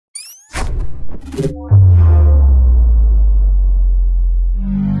Hey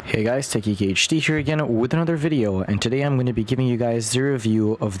guys, TekGeekHD here again with another video, and today I'm going to be giving you guys the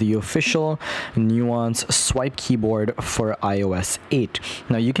review of the official Nuance Swype keyboard for iOS 8.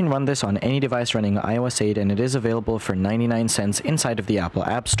 Now you can run this on any device running iOS 8, and it is available for 99 cents inside of the Apple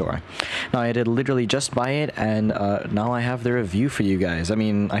App Store. Now I did literally just buy it, and now I have the review for you guys.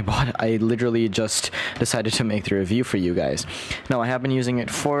 I literally just decided to make the review for you guys. Now I have been using it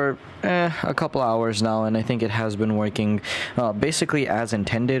for a couple hours now, and I think it has been working basically as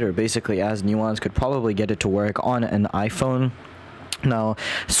intended, or basically as Nuance could probably get it to work on an iPhone. Now,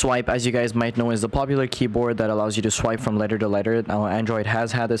 Swype, as you guys might know, is the popular keyboard that allows you to swipe from letter to letter. Now, Android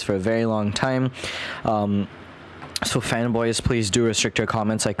has had this for a very long time. So fanboys, please do restrict your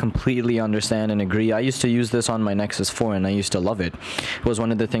comments. I completely understand and agree. I used to use this on my Nexus 4 and I used to love it. It was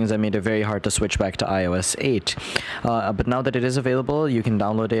one of the things that made it very hard to switch back to iOS 8. But now that it is available, you can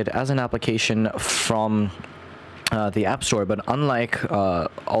download it as an application from the App Store. But unlike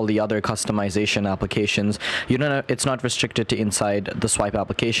all the other customization applications, it's not restricted to inside the Swype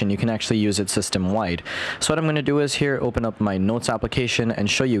application. You can actually use it system-wide. So what I'm going to do is here open up my Notes application and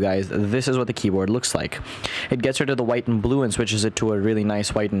show you guys this is what the keyboard looks like. It gets rid of the white and blue and switches it to a really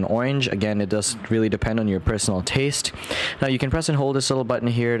nice white and orange. Again, it does really depend on your personal taste. Now you can press and hold this little button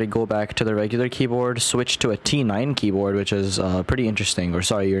here to go back to the regular keyboard, switch to a T9 keyboard, which is pretty interesting, or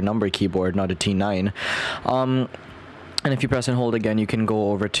sorry, your number keyboard, not a T9. And if you press and hold again, you can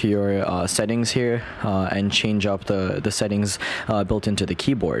go over to your settings here and change up the settings built into the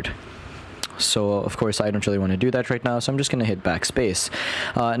keyboard. So of course I don't really want to do that right now, so I'm just going to hit backspace.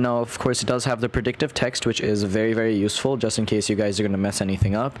 Now of course it does have the predictive text, which is very, very useful just in case you guys are going to mess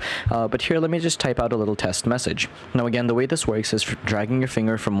anything up. But here, let me just type out a little test message. Now again, the way this works is dragging your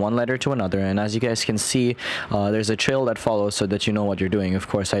finger from one letter to another, and as you guys can see, there's a trail that follows so that you know what you're doing. Of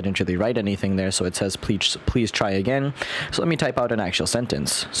course I didn't really write anything there, so it says please try again. So let me type out an actual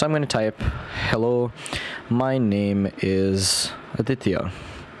sentence. So I'm going to type, "Hello, my name is Aditya."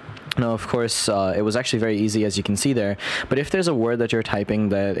 Now, of course, it was actually very easy, as you can see there, but if there's a word that you're typing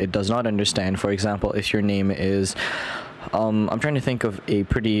that it does not understand, for example, if your name is, I'm trying to think of a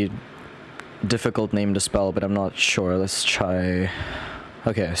pretty difficult name to spell, but I'm not sure. Let's try.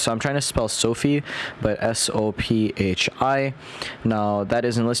 Okay, so I'm trying to spell Sophie, but S-O-P-H-I. Now, that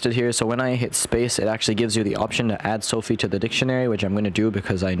isn't listed here, so when I hit space, it actually gives you the option to add Sophie to the dictionary, which I'm going to do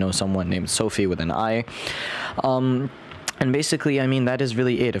because I know someone named Sophie with an I. And basically, I mean, that is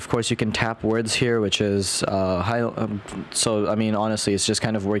really it. Of course, you can tap words here, which is so, I mean, honestly, it's just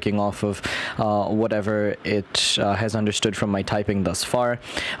kind of working off of whatever it has understood from my typing thus far.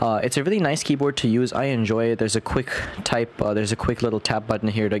 It's a really nice keyboard to use. I enjoy it. There's a quick there's a quick little tap button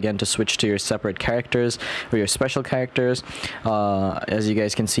here to switch to your separate characters or your special characters. As you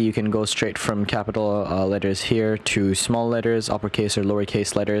guys can see, you can go straight from capital letters here to small letters, uppercase or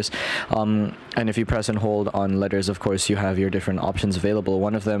lowercase letters. And if you press and hold on letters, of course, you have your different options available.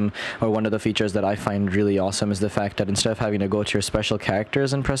 One of them, or one of the features that I find really awesome, is the fact that instead of having to go to your special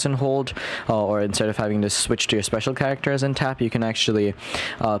characters and press and hold, or instead of having to switch to your special characters and tap, you can actually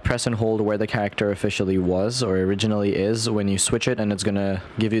press and hold where the character officially was or originally is when you switch it, and it's gonna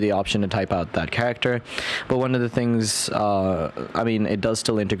give you the option to type out that character. But one of the things, I mean, it does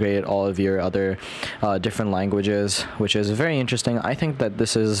still integrate all of your other different languages, which is very interesting. I think that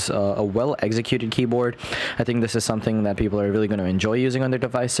this is a well executed keyboard. I think this is something that people are really going to enjoy using on their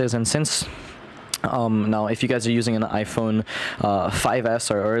devices, and since now, if you guys are using an iPhone 5S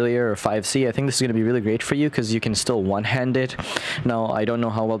or earlier, or 5C, I think this is going to be really great for you because you can still one-hand it. Now, I don't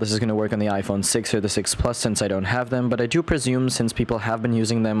know how well this is going to work on the iPhone 6 or the 6 Plus since I don't have them, but I do presume, since people have been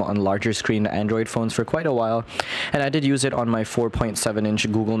using them on larger screen Android phones for quite a while, and I did use it on my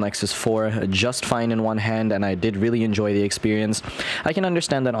 4.7-inch Google Nexus 4 just fine in one hand, and I did really enjoy the experience. I can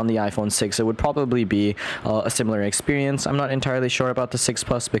understand that on the iPhone 6 it would probably be a similar experience. I'm not entirely sure about the 6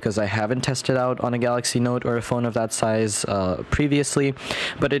 Plus because I haven't tested out on a Galaxy Note or a phone of that size previously,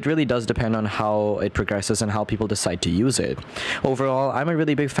 but it really does depend on how it progresses and how people decide to use it. Overall, I'm a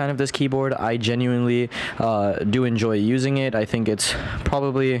really big fan of this keyboard. I genuinely do enjoy using it. I think it's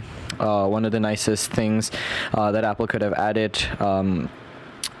probably one of the nicest things that Apple could have added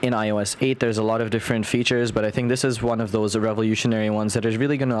in iOS 8. There's a lot of different features, but I think this is one of those revolutionary ones that is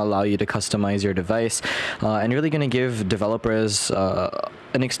really going to allow you to customize your device and really going to give developers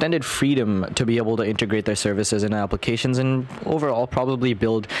an extended freedom to be able to integrate their services and applications, and overall probably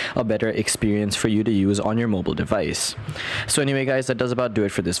build a better experience for you to use on your mobile device. So anyway guys, that does about do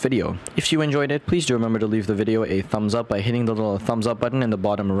it for this video. If you enjoyed it, please do remember to leave the video a thumbs up by hitting the little thumbs up button in the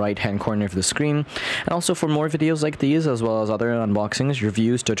bottom right hand corner of the screen, and also for more videos like these as well as other unboxings,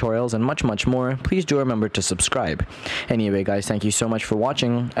 reviews, tutorials, and much more, please do remember to subscribe. Anyway guys, thank you so much for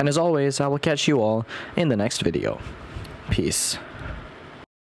watching, and as always, I will catch you all in the next video. Peace.